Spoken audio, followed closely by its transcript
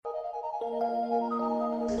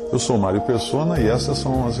Eu sou Mário Persona e essas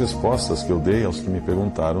são as respostas que eu dei aos que me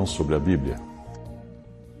perguntaram sobre a Bíblia.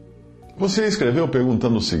 Você escreveu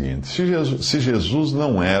perguntando o seguinte: se Jesus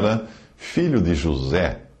não era filho de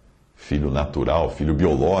José, filho natural, filho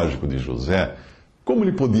biológico de José, como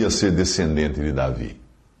ele podia ser descendente de Davi?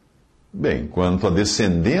 Bem, quanto à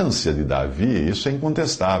descendência de Davi, isso é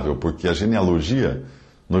incontestável, porque a genealogia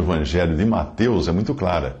no Evangelho de Mateus é muito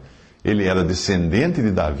clara. Ele era descendente de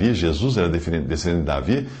Davi, Jesus era descendente de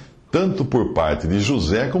Davi, tanto por parte de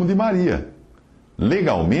José como de Maria.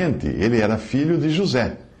 Legalmente, ele era filho de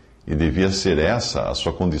José, e devia ser essa a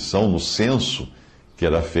sua condição no censo que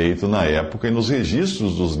era feito na época e nos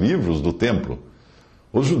registros dos livros do templo.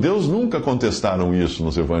 Os judeus nunca contestaram isso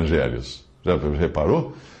nos evangelhos. Já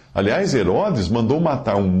reparou? Aliás, Herodes mandou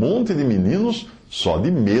matar um monte de meninos só de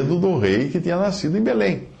medo do rei que tinha nascido em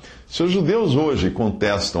Belém. Se os judeus hoje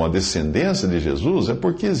contestam a descendência de Jesus, é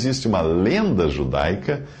porque existe uma lenda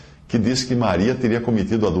judaica que diz que Maria teria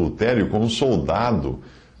cometido adultério com um soldado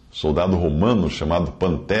romano chamado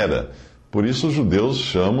Pantera. Por isso os judeus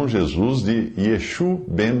chamam Jesus de Yeshu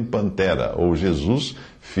ben Pantera, ou Jesus,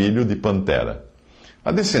 filho de Pantera.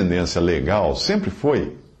 A descendência legal sempre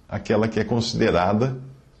foi aquela que é considerada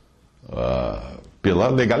pela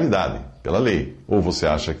legalidade, pela lei. Ou você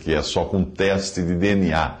acha que é só com teste de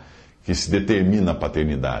DNA que se determina a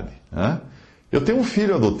paternidade? Eu tenho um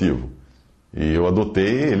filho adotivo e eu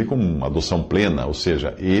adotei ele com uma adoção plena, ou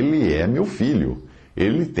seja, ele é meu filho.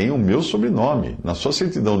 Ele tem o meu sobrenome. Na sua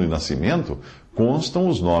certidão de nascimento constam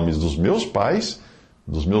os nomes dos meus pais,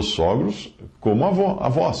 dos meus sogros, como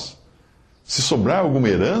avós. Se sobrar alguma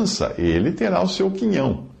herança, ele terá o seu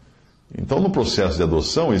quinhão. Então, no processo de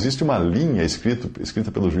adoção, existe uma linha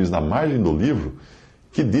escrita pelo juiz na margem do livro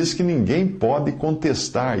que diz que ninguém pode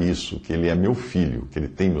contestar isso, que ele é meu filho, que ele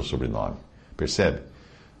tem meu sobrenome. Percebe?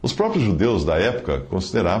 Os próprios judeus da época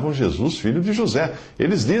consideravam Jesus filho de José.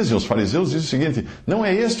 Eles dizem, os fariseus dizem o seguinte: não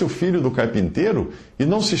é este o filho do carpinteiro? E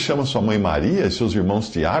não se chama sua mãe Maria, e seus irmãos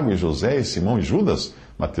Tiago e José, e Simão e Judas?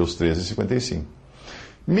 Mateus 13:55.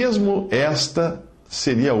 Mesmo esta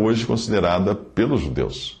seria hoje considerada pelos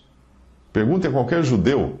judeus. Pergunte a qualquer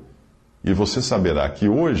judeu e você saberá que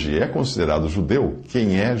hoje é considerado judeu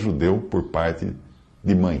quem é judeu por parte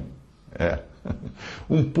de mãe.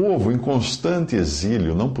 Um povo em constante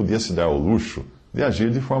exílio não podia se dar ao luxo de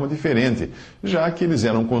agir de forma diferente, já que eles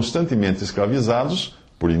eram constantemente escravizados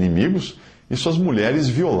por inimigos e suas mulheres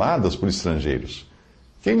violadas por estrangeiros.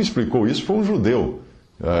 Quem me explicou isso foi um judeu,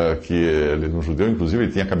 inclusive,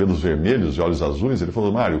 ele tinha cabelos vermelhos e olhos azuis. Ele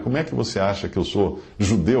falou: Mário, como é que você acha que eu sou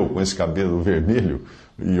judeu com esse cabelo vermelho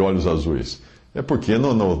e olhos azuis? É porque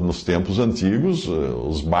nos tempos antigos,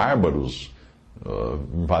 os bárbaros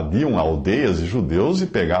invadiam aldeias de judeus e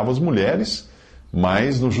pegavam as mulheres,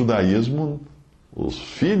 mas no judaísmo, o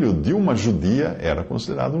filho de uma judia era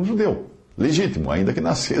considerado um judeu, legítimo, ainda que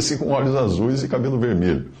nascesse com olhos azuis e cabelo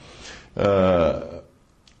vermelho.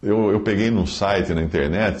 Eu peguei num site na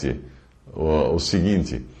internet o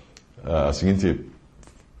seguinte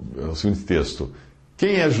texto: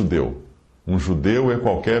 quem é judeu? Um judeu é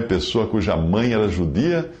qualquer pessoa cuja mãe era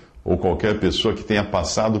judia ou qualquer pessoa que tenha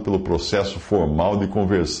passado pelo processo formal de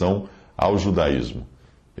conversão ao judaísmo.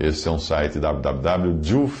 Esse é um site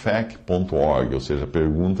www.jewfac.org, ou seja,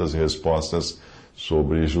 perguntas e respostas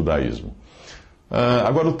sobre judaísmo.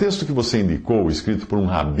 Agora, o texto que você indicou, escrito por um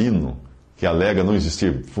rabino, que alega não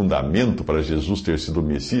existir fundamento para Jesus ter sido o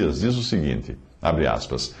Messias, diz o seguinte, abre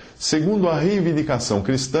aspas: segundo a reivindicação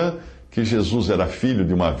cristã, que Jesus era filho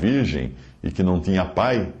de uma virgem e que não tinha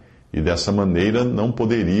pai, e dessa maneira não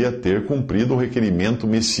poderia ter cumprido o requerimento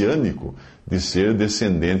messiânico de ser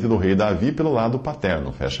descendente do rei Davi pelo lado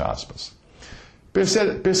paterno, fecha aspas.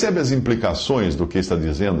 Percebe as implicações do que está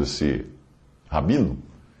dizendo esse rabino?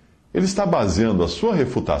 Ele está baseando a sua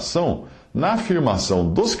refutação na afirmação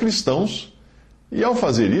dos cristãos, e ao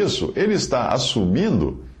fazer isso, ele está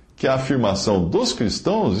assumindo que a afirmação dos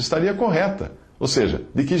cristãos estaria correta, ou seja,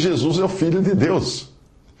 de que Jesus é o Filho de Deus.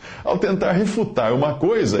 Ao tentar refutar uma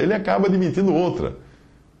coisa, ele acaba admitindo outra.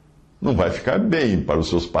 Não vai ficar bem para os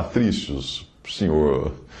seus patrícios,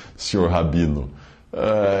 senhor rabino.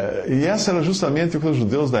 E essa era justamente o que os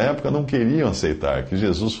judeus da época não queriam aceitar, que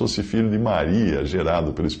Jesus fosse filho de Maria,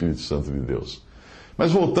 gerado pelo Espírito Santo de Deus.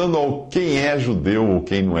 Mas voltando ao quem é judeu ou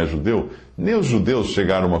quem não é judeu, nem os judeus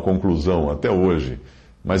chegaram a uma conclusão até hoje,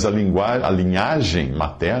 mas a linhagem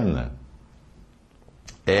materna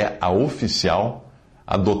é a oficial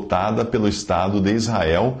adotada pelo Estado de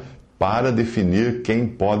Israel para definir quem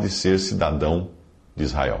pode ser cidadão de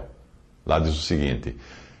Israel. Lá diz o seguinte,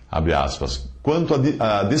 abre aspas: quanto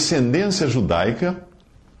à descendência judaica,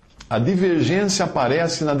 A divergência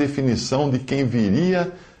aparece na definição de quem viria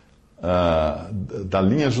da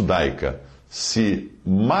linha judaica, se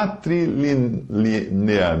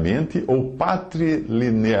matrilinearmente ou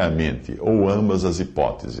patrilinearmente, ou ambas as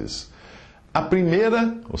hipóteses. A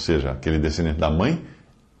primeira, ou seja, aquele descendente da mãe,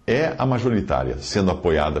 é a majoritária, sendo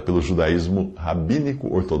apoiada pelo judaísmo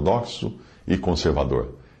rabínico, ortodoxo e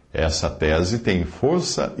conservador. Essa tese tem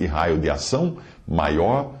força e raio de ação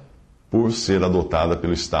maior por ser adotada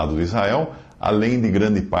pelo Estado de Israel, além de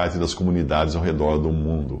grande parte das comunidades ao redor do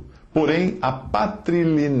mundo. Porém, a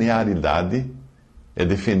patrilinearidade é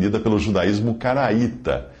defendida pelo judaísmo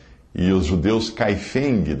caraíta e os judeus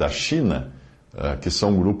Kaifeng da China, que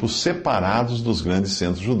são grupos separados dos grandes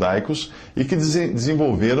centros judaicos e que se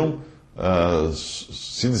desenvolveram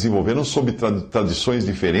sob tradições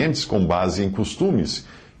diferentes com base em costumes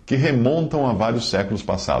que remontam a vários séculos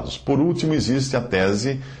passados. Por último, existe a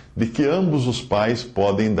tese de que ambos os pais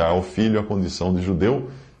podem dar ao filho a condição de judeu,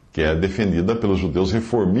 que é defendida pelos judeus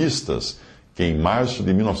reformistas, que em março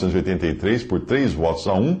de 1983, por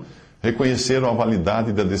 3-1, reconheceram a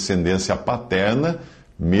validade da descendência paterna,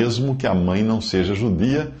 mesmo que a mãe não seja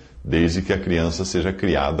judia, desde que a criança seja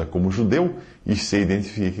criada como judeu e se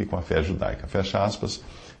identifique com a fé judaica. Fecha aspas.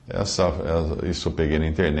 Isso eu peguei na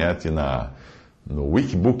internet no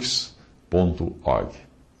wikibooks.org.